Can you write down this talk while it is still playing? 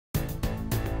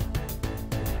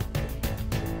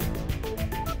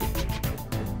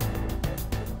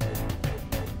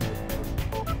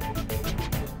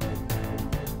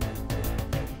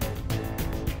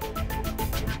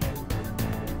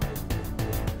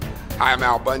I'm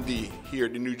Al Bundy here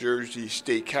at the New Jersey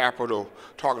State Capitol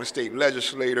talking to state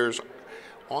legislators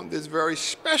on this very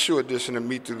special edition of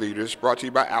Meet the Leaders brought to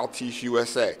you by Altice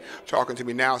USA. Talking to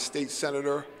me now, State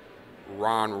Senator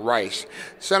Ron Rice.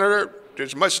 Senator,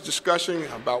 there's much discussion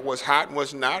about what's hot and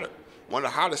what's not. One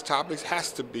of the hottest topics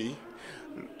has to be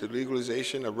the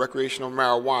legalization of recreational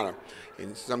marijuana.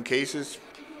 In some cases,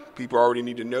 people already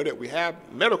need to know that we have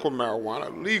medical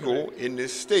marijuana legal in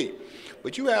this state.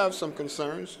 But you have some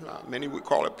concerns, many would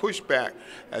call it pushback,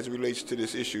 as it relates to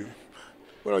this issue.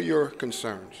 What are your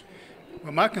concerns?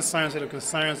 Well, my concerns are the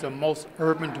concerns of most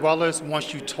urban dwellers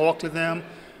once you talk to them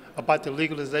about the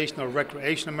legalization of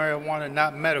recreational marijuana,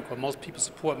 not medical. Most people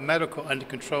support medical under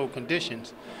controlled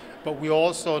conditions. But we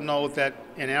also know that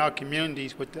in our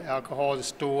communities with the alcohol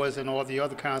stores and all the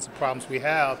other kinds of problems we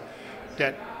have,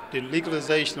 that the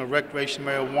legalization of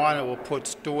recreational marijuana will put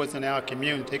stores in our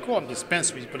community. They call them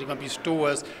dispensaries, but they're going to be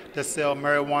stores that sell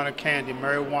marijuana candy,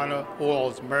 marijuana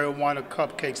oils, marijuana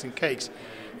cupcakes and cakes,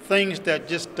 things that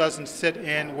just doesn't sit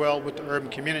in well with the urban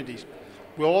communities.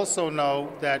 We also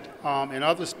know that in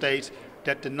other states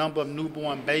that the number of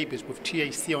newborn babies with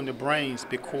THC on their brains,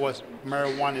 because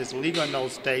marijuana is legal in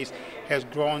those states, has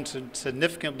grown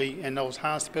significantly in those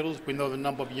hospitals. We know the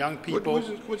number of young people.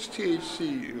 What's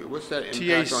THC? What's that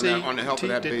impact on the health of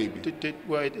that baby?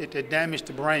 It damaged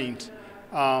the brains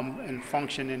and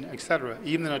function and et cetera.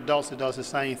 Even in adults, it does the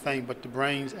same thing, but the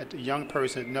brains at the young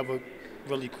person never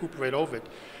really recuperate over it.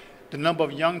 The number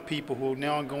of young people who are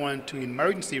now going to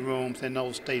emergency rooms in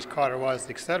those states, Colorado,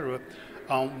 et cetera,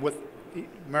 with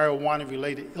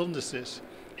marijuana-related illnesses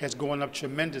has gone up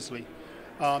tremendously.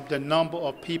 The number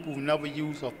of people who never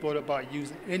use or thought about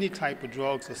using any type of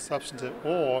drugs or substance at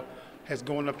all has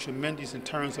gone up tremendous in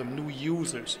terms of new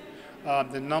users.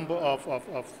 The number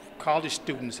of college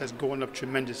students has gone up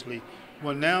tremendously.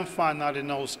 We'll now find out in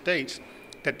those states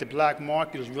that the black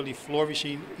market is really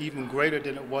flourishing even greater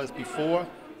than it was before.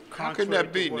 How can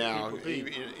that be now?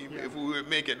 If we would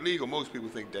make it legal, most people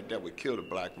think that that would kill the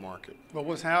black market. Well,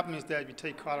 what's happening is that if you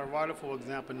take Colorado, for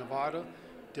example, Nevada,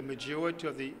 the majority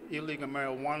of the illegal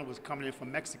marijuana was coming in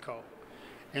from Mexico.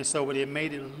 And so when they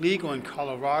made it legal in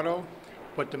Colorado,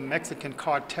 what the Mexican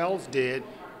cartels did,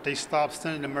 they stopped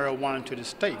sending the marijuana to the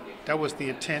state. That was the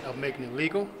intent of making it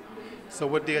legal. So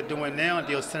what they're doing now,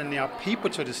 they're sending our people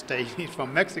to the state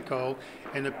from Mexico,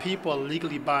 and the people are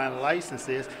legally buying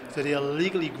licenses, so they're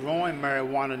legally growing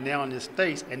marijuana now in the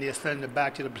states, and they're sending it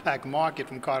back to the black market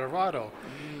from Colorado.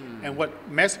 And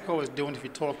what Mexico is doing, if you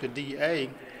talk to DA,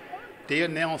 they are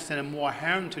now sending more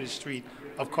heroin to the street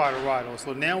of Colorado.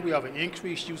 So now we have an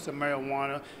increased use of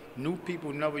marijuana, new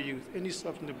people never use any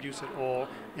substance abuse at all,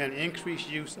 and increased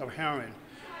use of heroin.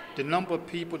 The number of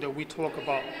people that we talk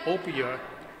about opioid,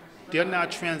 they're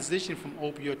not transitioning from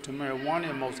opioid to marijuana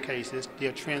in most cases.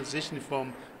 They're transitioning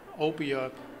from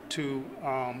opioid to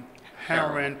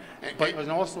heroin, but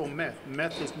also meth.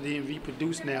 Meth is being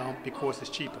reproduced now because it's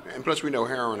cheaper. And plus we know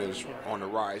heroin is on the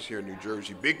rise here in New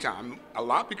Jersey, big time, a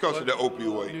lot because of the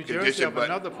opioid condition,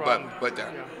 but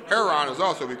the heroin is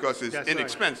also because it's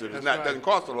inexpensive. It doesn't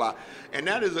cost a lot. And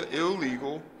that is an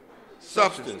illegal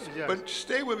substance. Yes. But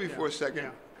stay with me for a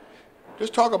second. Let's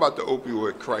talk about the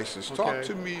opioid crisis. Okay. Talk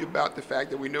to me about the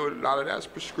fact that we know a lot of that's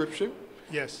prescription.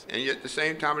 Yes. And yet at the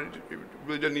same time, it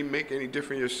really doesn't even make any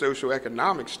difference in your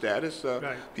socioeconomic status.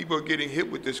 People are getting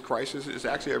hit with this crisis. It's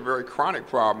actually a very chronic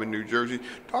problem in New Jersey.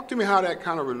 Talk to me how that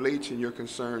kind of relates in your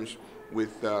concerns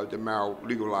with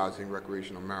legalizing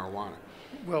recreational marijuana.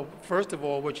 Well, first of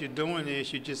all, what you're doing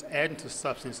is you're just adding to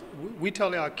substance. We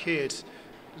tell our kids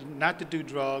not to do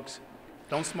drugs,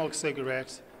 don't smoke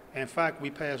cigarettes. In fact, we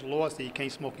pass laws that you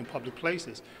can't smoke in public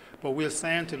places. But we're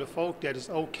saying to the folk that it's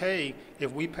okay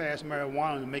if we pass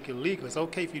marijuana and make it legal. It's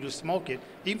okay for you to smoke it.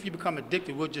 Even if you become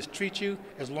addicted, we'll just treat you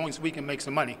as long as we can make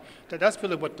some money. That's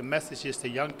really what the message is to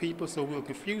young people, so we're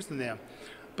confusing them.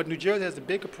 But New Jersey has a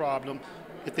bigger problem.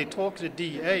 If they talk to the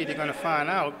DEA, they're going to find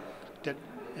out that,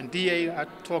 and DEA, I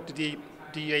talked to the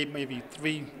DEA maybe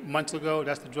 3 months ago,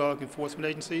 that's the drug enforcement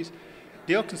agencies.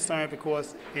 They're concerned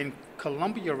because in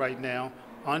Colombia right now,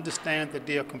 I understand that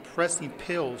they are compressing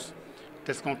pills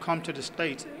that's going to come to the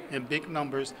states in big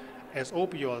numbers as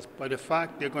opioids, but in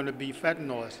fact they're going to be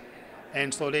fentanyls.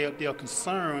 And so they are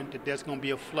concerned that there's going to be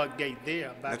a floodgate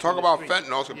there. Now talk about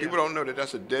fentanyl, so people don't know that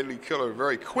that's a deadly killer, a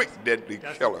very quick deadly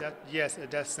killer. Yes,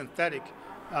 that's synthetic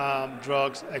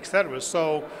drugs, etc.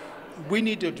 So we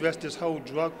need to address this whole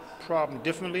drug problem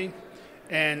differently.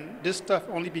 And this stuff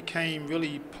only became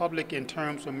really public in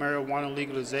terms of marijuana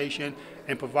legalization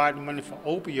and providing money for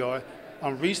opioid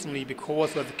recently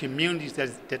because of the communities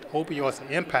that opioids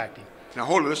are impacting. Now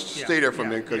hold on, let's stay there for a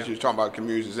minute, because yeah. you're talking about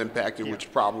communities impacted, Yeah.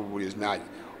 which probably is not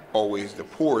always the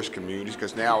poorest communities,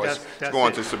 because now it's That's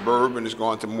going it. to suburban, it's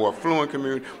going to more affluent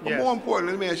communities. But Yes. more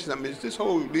importantly, let me ask you something: is this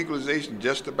whole legalization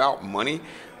just about money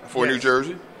for New Yes.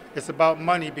 Jersey? It's about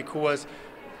money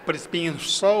but it's being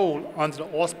sold under the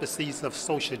auspices of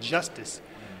social justice,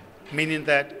 meaning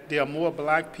that there are more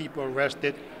black people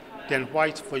arrested than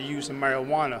whites for using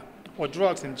marijuana or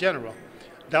drugs in general.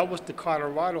 That was the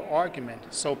Colorado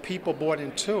argument. So people bought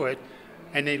into it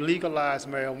and they legalized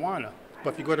marijuana.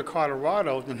 But if you go to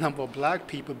Colorado, the number of black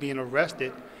people being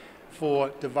arrested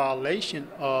for the violation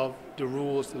of the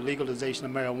rules of legalization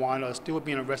of marijuana are still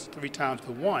being arrested 3 times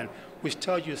to 1, which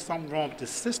tells you something wrong with the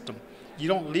system. You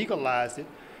don't legalize it.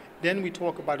 Then we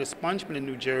talk about expungement in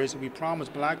New Jersey. We promise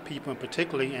black people, and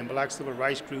particularly, and black civil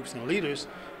rights groups and leaders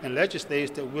and legislators,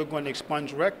 that we're going to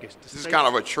expunge records. This is kind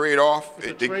of a trade-off It's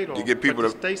a to trade-off. get people But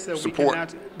to the state said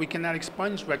support. we cannot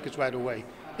expunge records right away,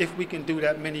 if we can do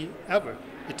that many ever.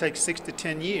 It takes 6 to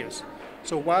 10 years.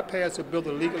 So why pass a bill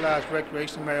to legalize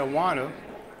recreational marijuana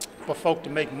for folk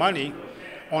to make money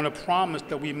on a promise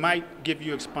that we might give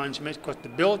you expungement, because the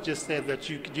bill just said that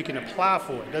you can apply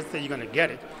for it. It doesn't say you're going to get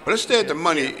it. But let's stay at the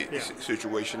money Yeah.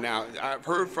 situation now. I've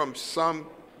heard from some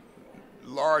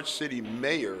large city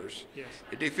mayors Yes.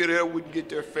 that they feel they wouldn't get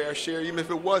their fair share even if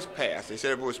it was passed. They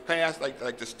said if it was passed,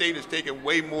 like the state is taking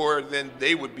way more than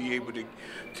they would be able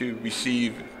to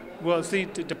receive. Well, see,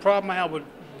 the problem I have with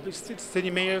city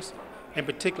mayors, in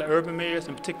particular urban mayors,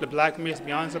 in particular black mayors, to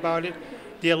be honest about it,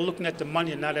 they're looking at the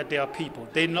money and not at their people.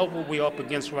 They know what we're up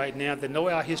against right now. They know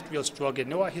our history of struggle, they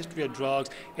know our history of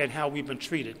drugs and how we've been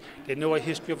treated. They know our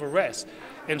history of arrest.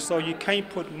 And so you can't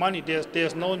put money,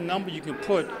 there's no number you can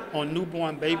put on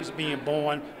newborn babies being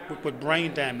born with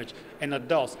brain damage, and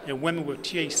adults, and women with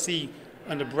THC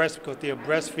on the breast because they're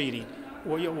breastfeeding,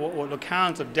 or the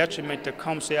kinds of detriment that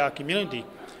comes to our community.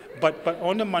 But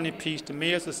on the money piece, the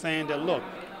mayors are saying that, look,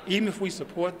 even if we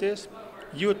support this,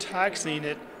 you're taxing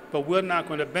it, but we're not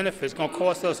going to benefit. It's going to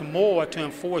cost us more to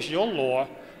enforce your law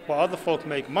while other folks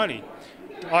make money.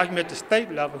 The argument at the state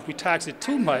level, if we tax it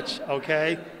too much,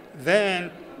 okay,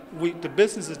 then the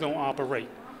businesses don't operate.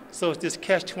 So it's this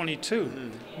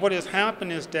catch-22. What has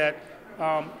happened is that,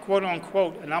 quote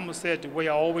unquote, and I'm going to say it the way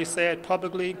I always say it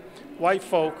publicly, white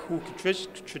folk who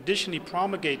traditionally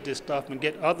promulgate this stuff and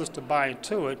get others to buy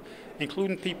into it,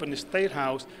 including people in the State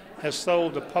House, has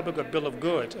sold the public a bill of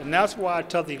goods. And that's why I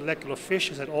tell the elected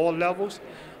officials at all levels,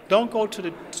 don't go to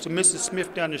Mrs.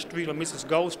 Smith down the street or Mrs.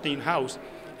 Goldstein's house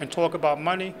and talk about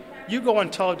money. You go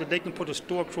and tell them that they can put a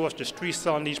store across the street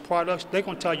selling these products, they're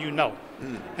going to tell you no.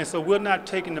 And so we're not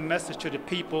taking the message to the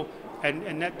people,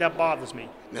 and that bothers me.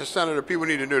 Now, Senator, people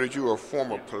need to know that you are a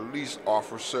former police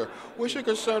officer. What's your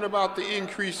concern about the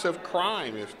increase of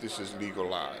crime if this is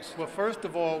legalized? Well, first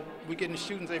of all, we're getting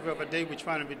shootings every other day. We're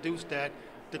trying to reduce that.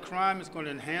 The crime is going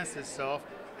to enhance itself.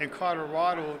 In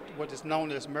Colorado, what is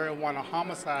known as marijuana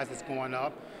homicides is going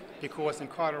up, because in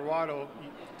Colorado,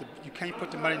 you can't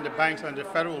put the money in the banks under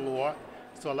federal law.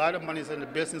 So a lot of money is in the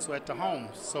business or at the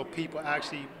homes. So people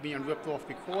actually being ripped off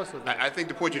because of that. I think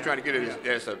the point you're trying to get at is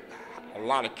there's a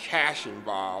lot of cash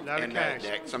involved, and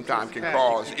that sometimes can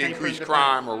cause increased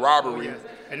crime or robbery. Oh, yes.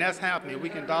 And that's happening. We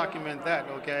can document that,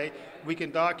 okay? We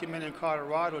can document in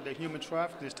Colorado that human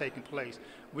trafficking is taking place.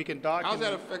 We can document.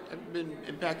 How's that been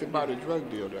impacted by the drug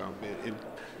deal, though,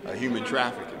 in human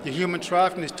trafficking? The human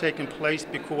trafficking is taking place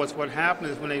because what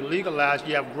happens is when they legalize,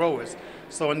 you have growers.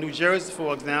 So in New Jersey,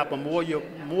 for example, more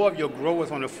of your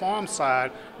growers on the farm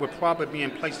side would probably be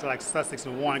in places like Sussex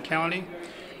and Warren County.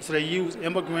 So they use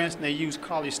immigrants and they use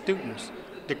college students.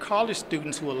 The college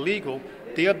students who are legal,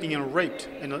 they are being raped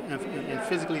and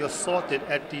physically assaulted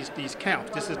at these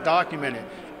camps. This is documented.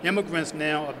 Immigrants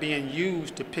now are being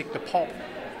used to pick the pulp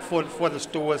for the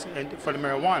stores and for the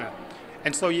marijuana.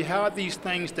 And so you have these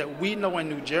things that we know in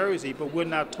New Jersey, but we're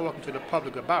not talking to the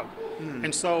public about.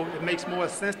 And so it makes more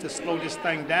sense to slow this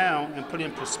thing down and put it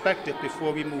in perspective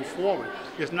before we move forward.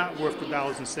 It's not worth the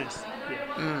dollars and cents.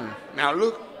 Yeah. Now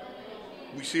look,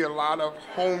 we see a lot of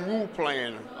home rule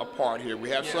playing a part here. We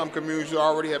have some communities that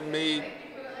already have made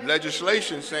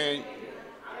legislation saying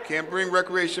can't bring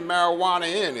recreational marijuana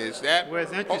in. Is that? Well,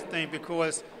 it's interesting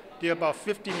because there are about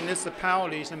 50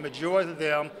 municipalities, and the majority of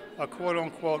them are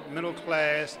quote-unquote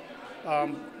middle-class,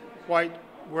 white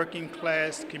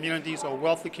working-class communities or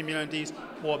wealthy communities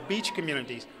or beach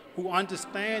communities who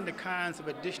understand the kinds of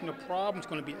additional problems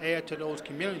going to be added to those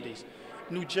communities.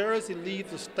 New Jersey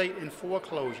leads the state in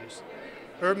foreclosures.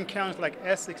 Urban counties like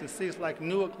Essex and cities like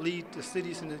Newark lead the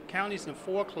cities and the counties in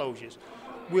foreclosures.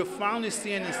 we're finally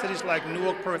seeing in cities like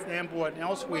Newark, Perth, Amboy, and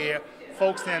elsewhere,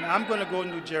 folks saying, I'm going to go to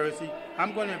New Jersey,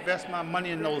 I'm going to invest my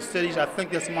money in those cities. I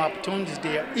think there's some opportunities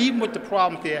there, even with the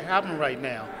problems they're having right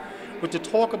now. But to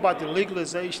talk about the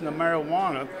legalization of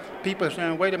marijuana, people are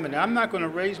saying, wait a minute, I'm not going to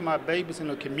raise my babies in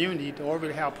a community that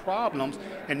already have problems,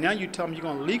 and now you tell me you're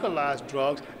going to legalize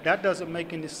drugs. That doesn't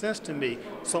make any sense to me.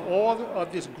 So all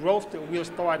of this growth that we're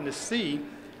starting to see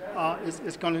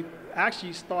is going to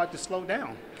actually start to slow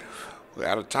down. We're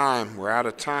out of time. We're out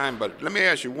of time. But let me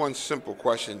ask you one simple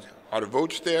question. Are the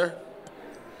votes there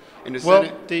in the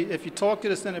Senate? Well, if you talk to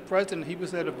the Senate president, he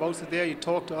was there, the votes are there. You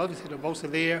talk to others, the votes are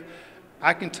there.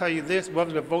 I can tell you this,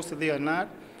 whether the votes are there or not,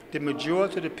 the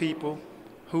majority of the people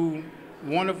who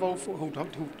want to vote for, who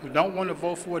don't want to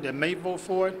vote for it, that may vote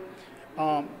for it,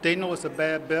 they know it's a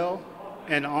bad bill,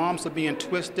 and arms are being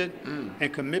twisted,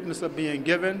 and commitments are being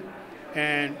given,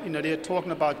 and they're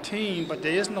talking about team, but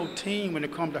there is no team when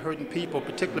it comes to hurting people,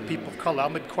 particularly people of color.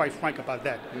 I'm going to be quite frank about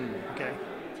that. Okay.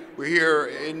 We're here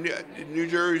in New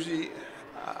Jersey,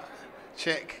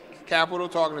 Capitol,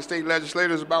 talking to state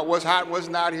legislators about what's hot, what's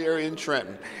not here in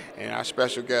Trenton. And our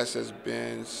special guest has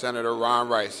been Senator Ron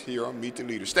Rice here on Meet the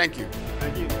Leaders. Thank you.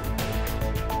 Thank you.